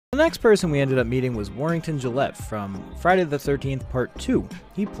The next person we ended up meeting was Warrington Gillette from Friday the 13th Part 2.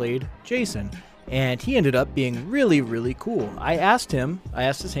 He played Jason, and he ended up being really cool. I asked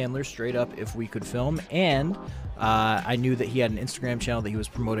his handler straight up if we could film, and I knew that he had an Instagram channel that he was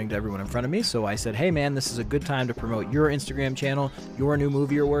promoting to everyone in front of me, so I said, hey man, this is a good time to promote your Instagram channel, your new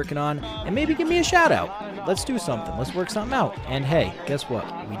movie you're working on, and maybe give me a shout out. Let's do something. Let's work something out. And hey, guess what?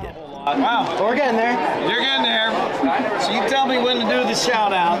 We did. Wow, we're getting there. You're getting there. So you tell me when to do the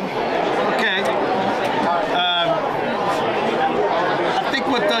shout out. Okay. I think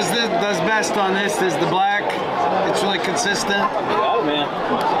what does best on this is the black. It's really consistent. Oh man.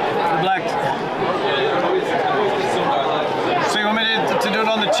 The black. So you want me to do it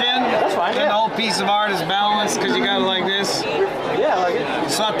on the chin? That's fine. Then the whole piece of art is balanced because you got it like this. Yeah, I like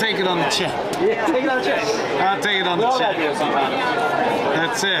it. So I'll take it on the chin. Yeah, take it on the chin. I'll take it on the chin.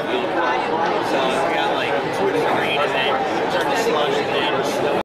 That's it. So we got like green and then start to sludge and then